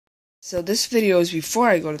So this video is before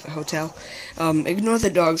I go to the hotel. Ignore the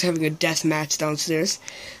dogs having a death match downstairs.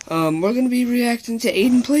 We're going to be reacting to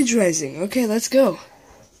Aidan plagiarizing. Okay, let's go.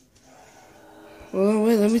 Well,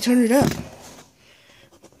 wait, let me turn it up.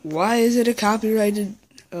 Why is it a copyrighted...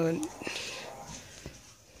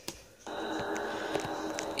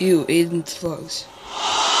 Ew, Aidan's vlogs.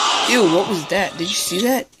 Ew, what was that? Did you see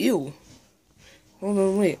that? Ew. Hold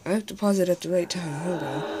on, wait. I have to pause it at the right time. Hold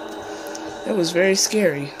on. That was very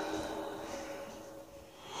scary.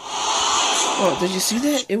 Oh, did you see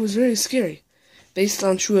that? It was very scary. Based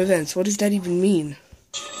on true events. What does that even mean?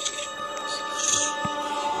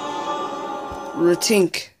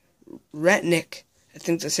 Retnik. I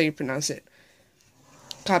think that's how you pronounce it.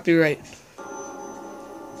 Copyright.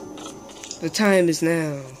 The time is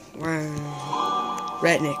now. Wow.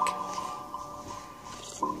 Retnik.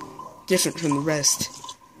 Different from the rest.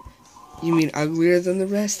 You mean uglier than the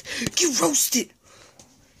rest? You roasted!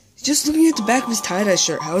 Just looking at the back of his tie-dye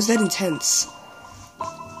shirt, how is that intense?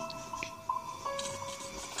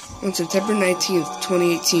 On September 19th,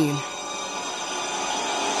 2018.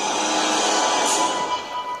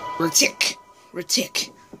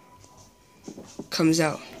 Retic comes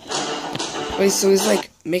out. Wait, so he's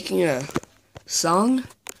like making a song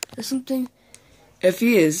or something? If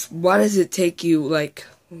he is, why does it take you like,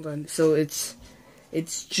 hold on, so it's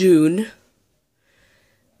June,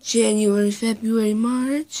 January, February,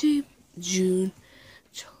 March, June,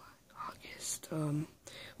 July, August.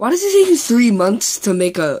 Why does it take you 3 months to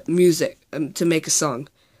make a to make a song?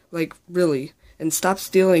 Like, really? And stop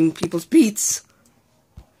stealing people's beats.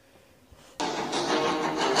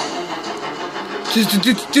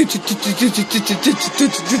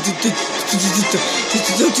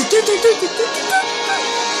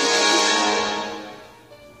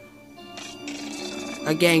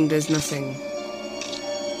 A gang does nothing.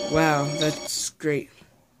 Wow, that's great.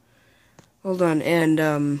 Hold on,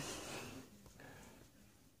 and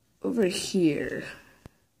over here,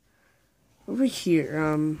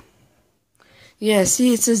 yeah,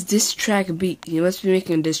 see, it says diss track beat. You must be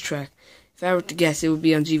making a diss track. If I were to guess, it would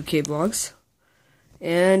be on GBK Vlogs.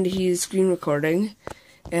 And he's screen recording,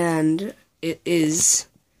 and it is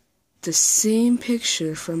the same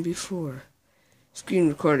picture from before. Screen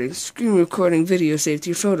recording video saved to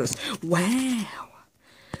your photos. Wow.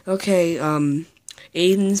 Okay,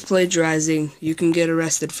 Aidan's plagiarizing. You can get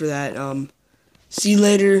arrested for that. See you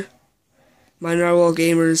later, my narwhal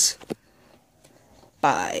gamers.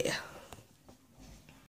 Bye.